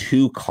almost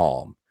too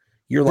calm.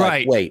 You're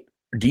like, wait,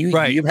 do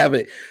you have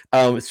it?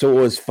 So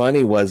what was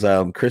funny was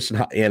Christian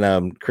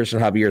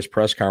Javier's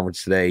press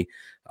conference today.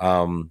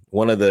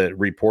 One of the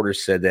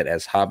reporters said that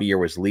as Javier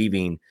was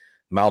leaving,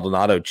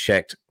 Maldonado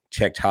checked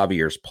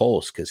Javier's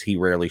pulse because he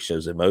rarely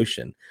shows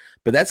emotion.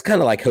 But that's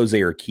kind of like Jose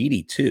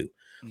Urquidy too.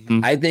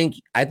 I think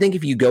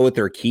if you go with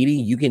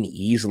Urquidy, you can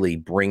easily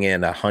bring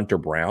in a Hunter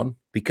Brown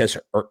because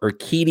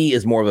Urquidy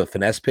is more of a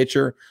finesse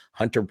pitcher.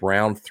 Hunter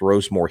Brown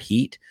throws more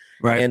heat,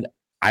 and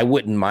I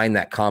wouldn't mind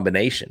that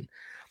combination.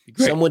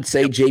 Great. Some would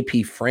say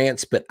JP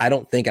France, but I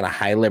don't think in a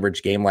high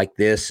leverage game like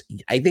this,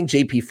 I think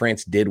JP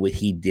France did what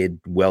he did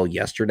well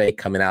yesterday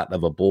coming out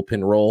of a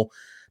bullpen role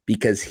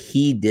because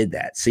he did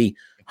that. See,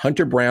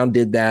 Hunter Brown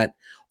did that.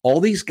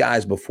 All these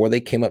guys before they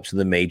came up to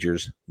the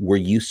majors were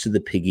used to the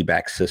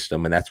piggyback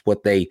system, and that's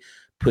what they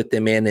put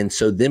them in. And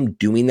so them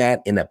doing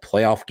that in a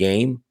playoff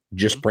game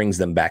just brings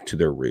them back to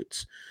their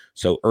roots.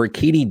 So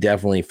Urquidy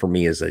definitely for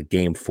me is a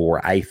game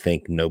 4, I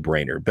think,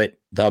 no-brainer. But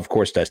of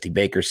course, Dusty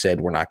Baker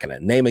said we're not going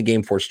to name a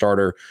game 4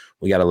 starter.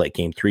 We got to let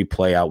game 3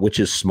 play out,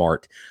 which is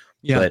smart.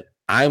 Yeah. But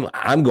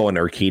I'm going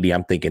Urquidy.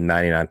 I'm thinking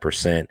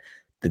 99%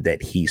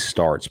 that he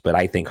starts. But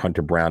I think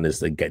Hunter Brown is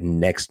the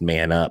next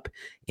man up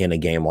in a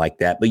game like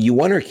that. But you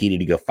want Urquidy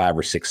to go 5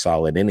 or 6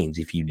 solid innings.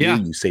 If you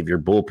do, you save your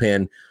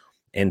bullpen,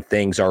 and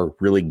things are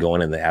really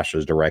going in the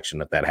Astros'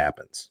 direction if that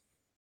happens.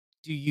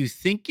 Do you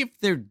think if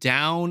they're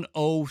down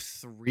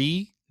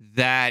 0-3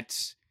 that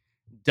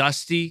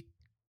Dusty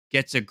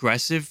gets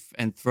aggressive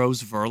and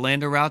throws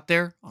Verlander out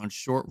there on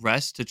short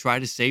rest to try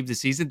to save the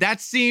season?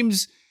 That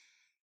seems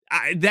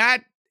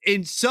that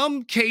in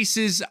some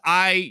cases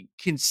I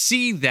can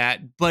see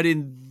that, but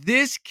in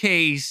this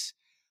case,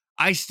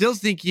 I still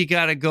think you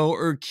got to go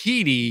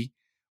Urquidy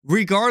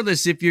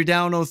regardless if you're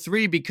down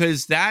 0-3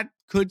 because that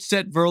could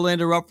set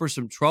Verlander up for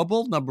some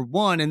trouble, number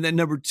one. And then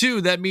number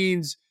two, that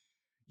means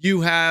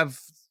you have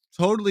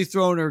totally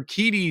thrown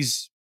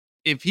Urquidy's,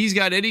 if he's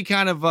got any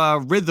kind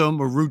of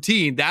rhythm or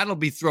routine, that'll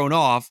be thrown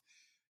off.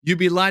 You'd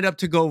be lined up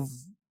to go.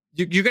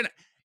 You're going to,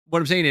 what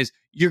I'm saying is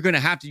you're going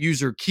to have to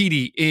use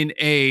Urquidy in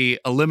a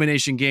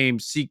elimination game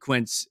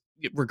sequence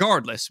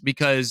regardless,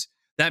 because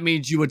that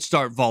means you would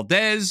start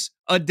Valdez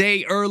a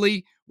day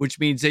early, which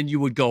means then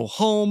you would go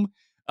home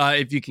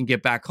if you can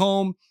get back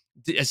home.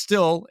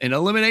 Still an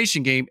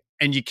elimination game,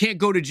 and you can't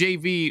go to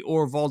JV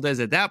or Valdez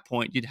at that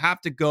point. You'd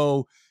have to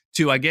go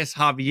to, I guess,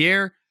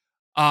 Javier.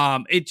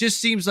 It just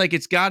seems like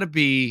it's got to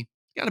be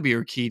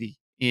Urquidy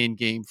in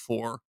game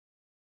 4,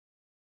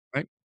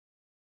 right?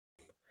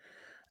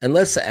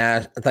 Unless,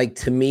 like,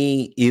 to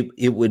me,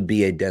 it would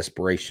be a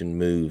desperation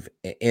move,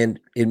 and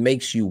it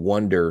makes you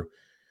wonder,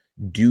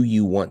 do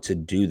you want to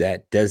do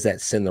that? Does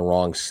that send the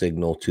wrong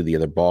signal to the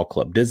other ball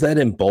club? Does that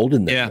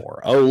embolden them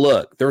more? Oh,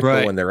 look, they're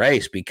throwing their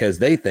ace because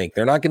they think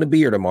they're not going to be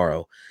here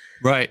tomorrow.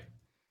 Right.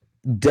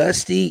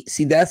 Dusty,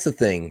 see, that's the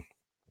thing.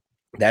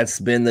 That's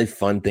been the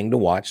fun thing to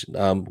watch.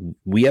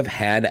 We have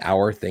had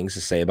our things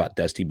to say about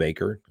Dusty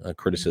Baker,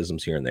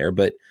 criticisms here and there,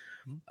 but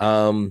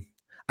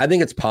I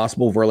think it's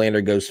possible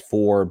Verlander goes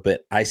 4,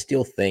 but I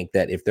still think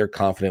that if they're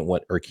confident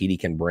what Urquidy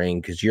can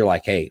bring, because you're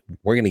like, hey,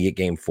 we're going to get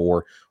game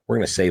 4. We're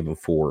going to save him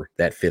for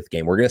that 5th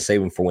game. We're going to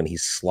save him for when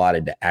he's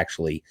slotted to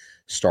actually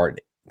start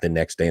the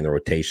next day in the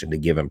rotation to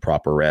give him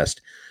proper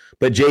rest.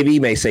 But JV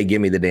may say, give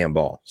me the damn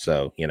ball.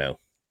 So,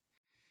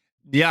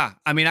 Yeah,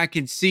 I mean, I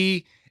can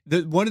see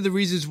one of the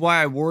reasons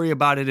why I worry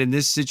about it in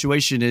this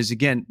situation is,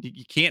 again,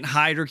 you can't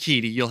hide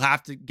Urquidy. You'll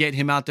have to get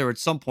him out there at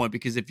some point,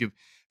 because if you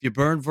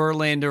burn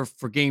Verlander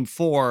for game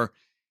 4,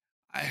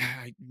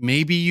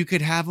 maybe you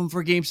could have him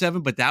for game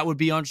 7, but that would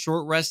be on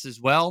short rest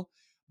as well.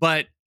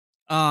 But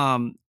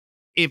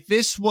if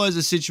this was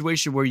a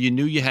situation where you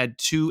knew you had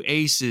 2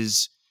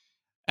 aces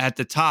at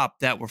the top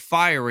that were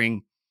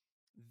firing,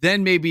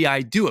 then maybe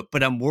I do it.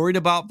 But I'm worried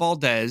about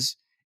Valdez,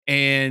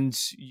 and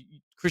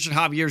Christian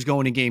Javier's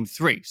going in game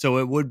 3. So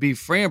it would be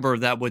Framber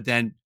that would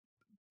then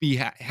be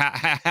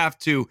have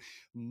to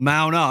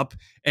mount up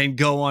and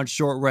go on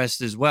short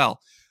rest as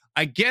well.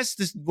 I guess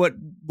this what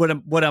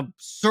I'm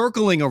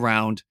circling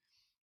around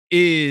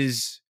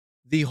is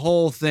the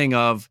whole thing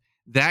of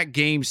that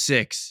game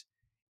 6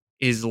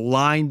 is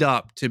lined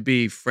up to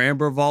be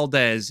Framber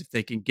Valdez if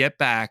they can get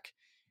back,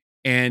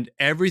 and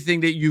everything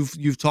that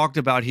you've talked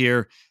about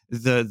here,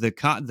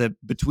 the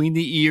between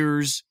the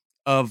ears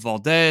of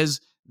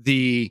Valdez,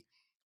 the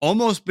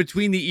almost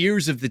between the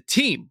ears of the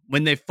team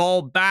when they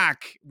fall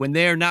back, when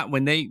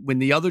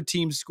the other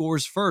team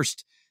scores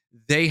first,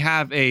 they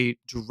have a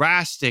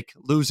drastic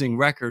losing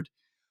record.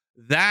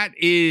 That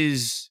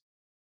is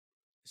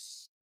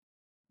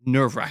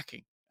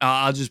nerve-wracking.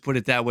 I'll just put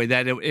it that way,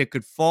 that it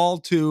could fall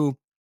to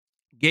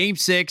game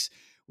 6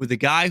 with a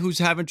guy who's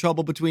having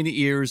trouble between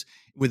the ears,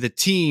 with a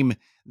team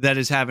that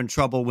is having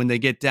trouble when they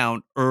get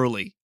down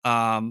early.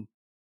 I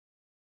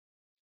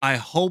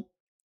hope,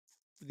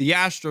 for the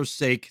Astros'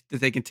 sake,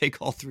 that they can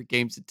take all 3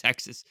 games in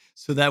Texas,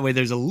 so that way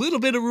there's a little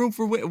bit of room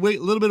for a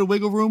little bit of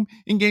wiggle room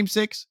in game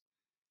 6.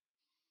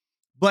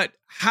 But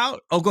how?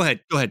 Oh, go ahead.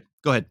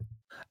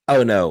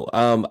 Oh no.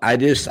 I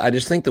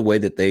just think the way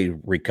that they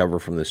recover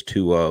from this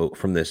 2-0,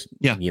 from this,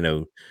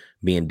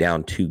 being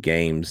down 2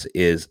 games,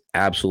 is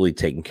absolutely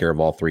taking care of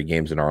all 3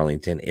 games in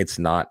Arlington. It's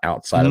not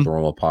outside of the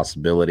realm of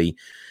possibility.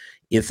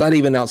 It's not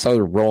even outside of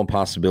the realm of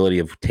possibility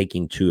of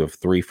taking 2 of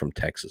 3 from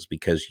Texas,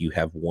 because you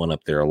have one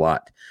up there a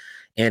lot.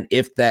 And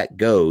if that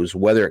goes,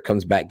 whether it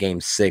comes back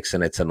game 6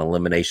 and it's an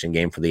elimination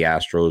game for the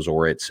Astros,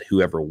 or it's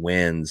whoever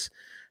wins,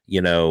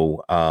 you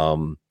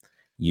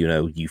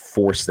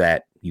force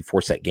that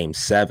game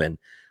 7.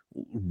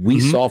 We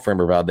saw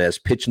Framber Valdez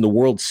pitch in the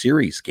World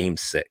Series game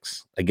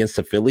 6 against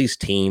the Phillies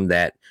team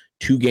that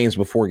 2 games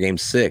before game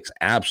 6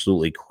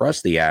 absolutely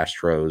crushed the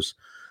Astros.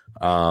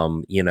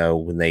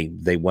 When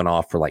they went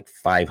off for like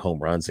 5 home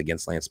runs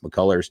against Lance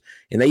McCullers,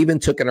 and they even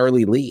took an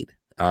early lead.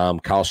 Kyle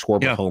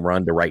Schwarber home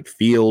run to right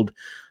field.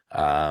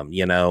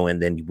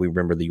 And then we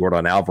remember the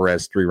Yordan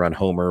Alvarez 3-run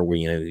homer where,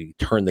 he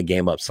turned the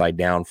game upside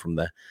down from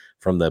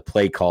the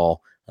play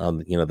call,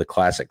 the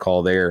classic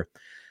call there.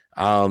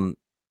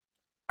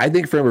 I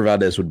think Framber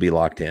Valdez would be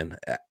locked in.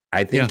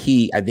 I think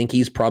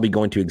he's probably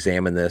going to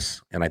examine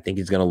this, and I think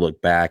he's going to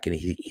look back, and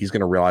he's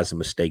going to realize the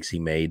mistakes he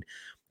made.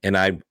 And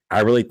I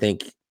really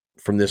think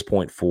from this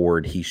point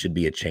forward, he should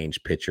be a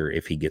change pitcher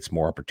if he gets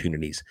more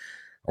opportunities,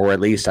 or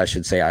at least I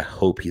should say, I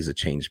hope he's a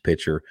change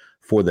pitcher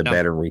for the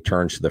veteran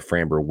returns to the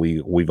Framber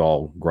we've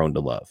all grown to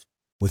love.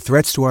 With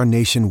threats to our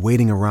nation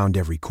waiting around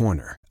every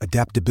corner,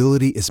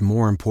 adaptability is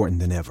more important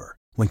than ever.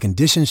 When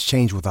conditions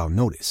change without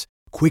notice,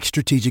 quick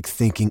strategic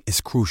thinking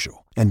is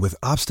crucial. And with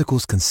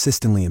obstacles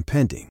consistently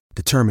impending,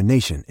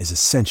 determination is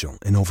essential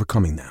in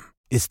overcoming them.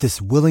 It's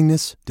this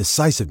willingness,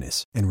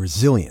 decisiveness, and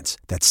resilience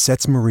that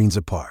sets Marines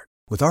apart.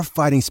 With our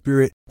fighting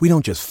spirit, we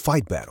don't just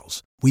fight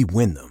battles, we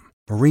win them.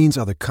 Marines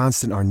are the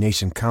constant our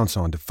nation counts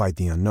on to fight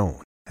the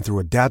unknown. And through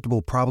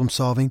adaptable problem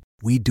solving,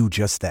 we do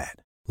just that.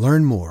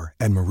 Learn more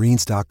at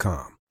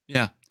Marines.com.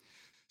 Yeah.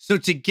 So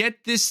to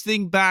get this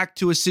thing back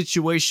to a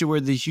situation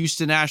where the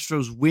Houston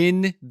Astros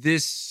win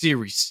this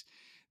series,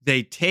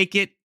 they take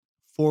it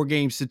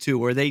 4-2,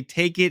 or they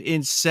take it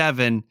in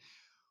 7,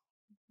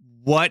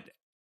 what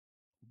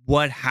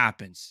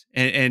happens?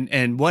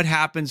 And what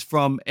happens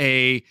from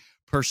a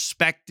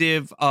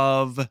perspective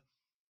of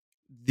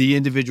the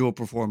individual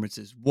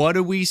performances? What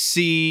do we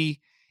see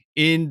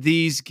in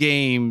these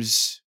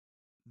games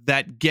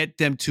that get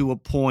them to a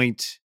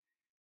point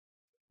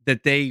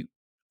that they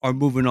are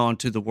moving on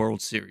to the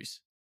World Series?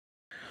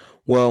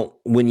 Well,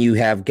 when you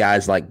have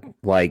guys like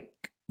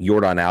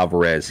Yordan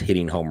Alvarez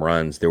hitting home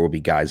runs, there will be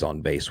guys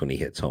on base when he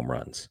hits home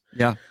runs.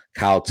 Yeah.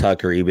 Kyle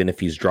Tucker, even if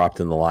he's dropped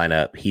in the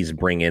lineup, he's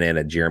bringing in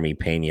a Jeremy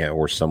Pena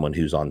or someone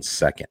who's on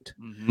second.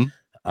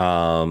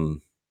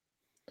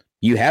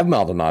 You have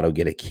Maldonado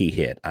get a key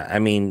hit. I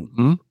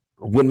mean,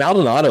 when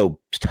Maldonado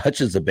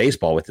touches the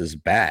baseball with his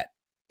bat,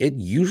 it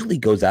usually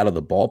goes out of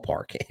the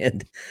ballpark.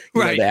 And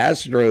you know, the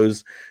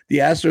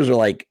Astros are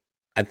like,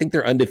 I think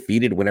they're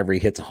undefeated whenever he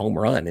hits a home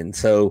run. And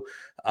so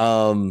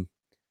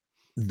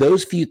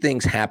those few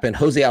things happen.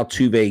 Jose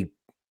Altuve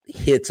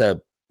hits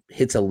a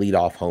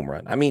leadoff home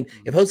run. I mean,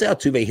 if Jose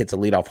Altuve hits a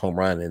leadoff home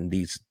run in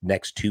these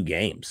next 2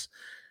 games,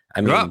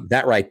 I mean,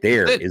 that right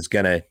there is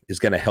gonna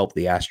help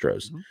the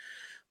Astros.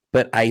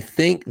 But I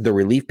think the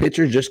relief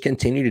pitchers just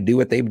continue to do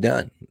what they've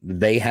done.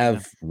 They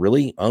have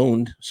really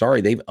owned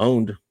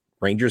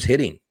Rangers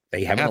hitting.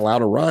 They haven't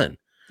allowed a run.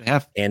 They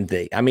have. And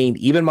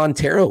even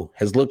Montero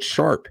has looked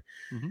sharp.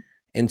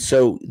 And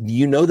so,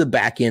 the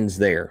back end's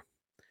there.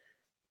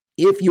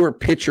 If your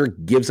pitcher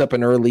gives up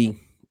an early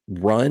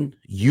run,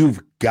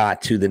 you've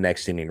got to the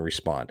next inning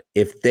respond.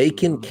 If they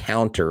can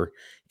counter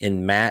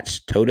and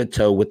match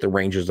toe-to-toe with the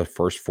Rangers the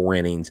first 4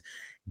 innings,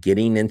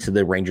 getting into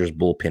the Rangers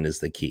bullpen is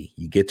the key.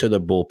 You get to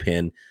the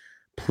bullpen,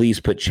 please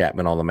put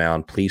Chapman on the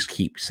mound. Please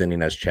keep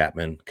sending us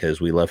Chapman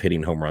because we love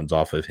hitting home runs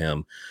off of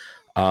him.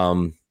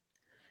 And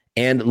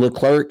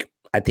Leclerc,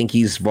 I think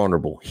he's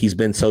vulnerable. He's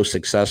been so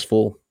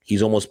successful.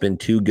 He's almost been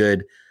too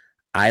good.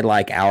 I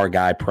like our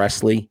guy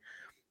Presley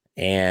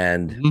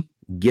and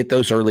get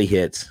those early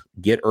hits,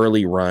 get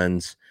early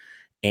runs.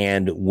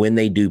 And when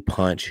they do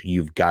punch,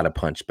 you've got to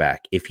punch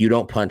back. If you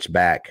don't punch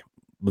back,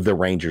 the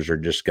Rangers are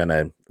just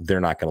they're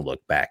not going to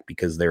look back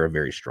because they're a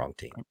very strong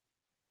team.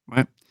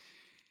 Right.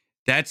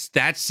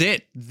 That's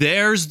it.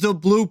 There's the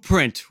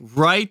blueprint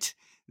right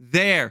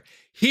there.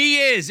 He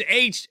is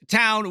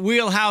H-Town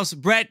Wheelhouse,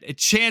 Brett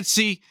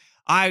Chansey.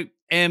 I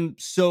am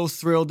so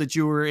thrilled that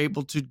you were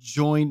able to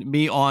join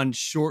me on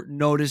short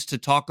notice to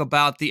talk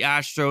about the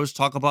Astros,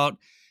 talk about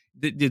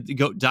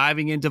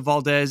diving into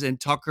Valdez and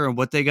Tucker and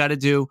what they got to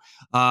do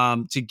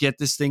to get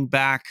this thing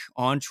back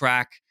on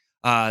track.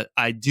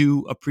 I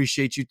do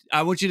appreciate you.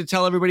 I want you to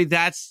tell everybody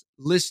that's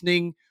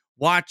listening,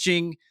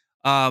 watching,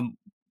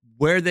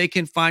 where they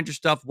can find your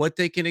stuff, what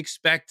they can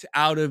expect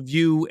out of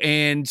you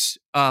and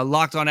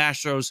Locked On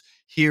Astros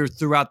here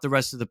throughout the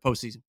rest of the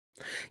postseason.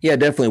 Yeah,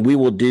 definitely. We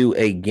will do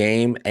a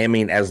game. I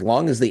mean, as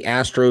long as the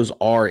Astros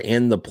are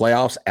in the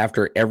playoffs,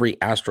 after every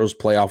Astros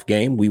playoff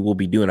game, we will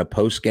be doing a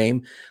post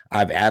game.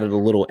 I've added a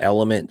little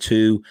element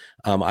to,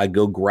 I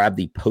go grab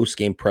the post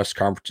game press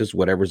conferences,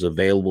 whatever's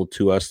available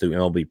to us through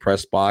MLB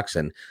Press Box,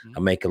 and I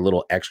make a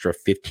little extra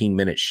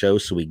 15-minute show.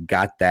 So we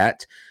got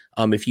that.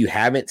 If you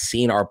haven't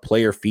seen our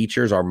player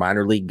features, our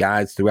minor league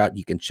guides throughout,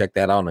 you can check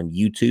that out on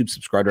YouTube.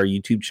 Subscribe to our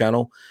YouTube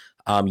channel.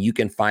 You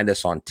can find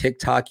us on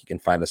TikTok. You can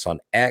find us on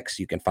X.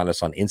 You can find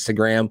us on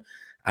Instagram.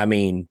 I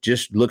mean,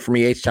 just look for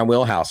me, H-Town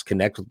Wheelhouse.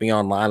 Connect with me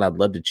online. I'd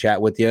love to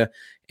chat with you.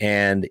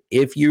 And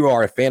if you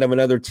are a fan of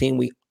another team,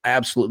 we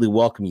absolutely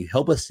welcome you.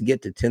 Help us to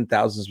get to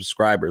 10,000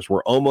 subscribers.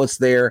 We're almost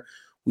there.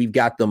 We've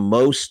got the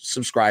most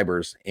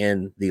subscribers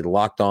in the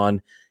Locked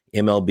On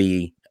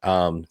MLB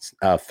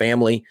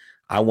family.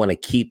 I want to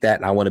keep that,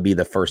 and I want to be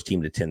the first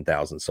team to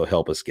 10,000. So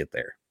help us get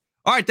there.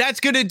 All right, that's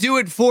going to do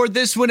it for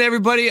this one,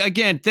 everybody.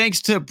 Again,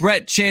 thanks to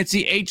Brett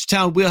Chansey,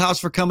 H-Town Wheelhouse,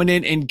 for coming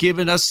in and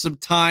giving us some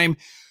time,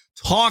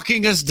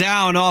 talking us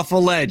down off a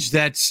ledge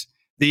that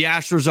the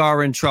Astros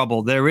are in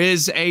trouble. There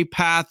is a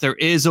path. There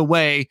is a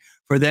way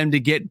for them to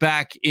get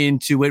back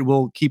into it.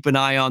 We'll keep an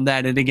eye on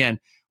that. And again,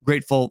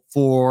 grateful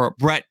for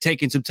Brett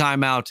taking some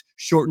time out,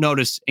 short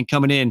notice, and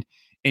coming in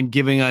and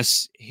giving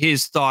us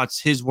his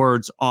thoughts, his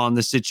words on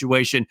the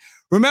situation.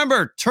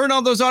 Remember, turn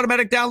on those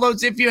automatic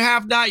downloads if you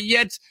have not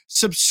yet.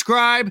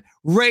 Subscribe,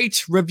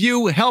 rate,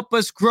 review, help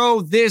us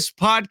grow this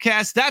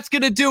podcast. That's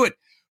going to do it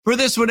for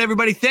this one,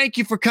 everybody. Thank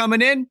you for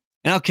coming in,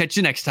 and I'll catch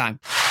you next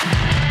time.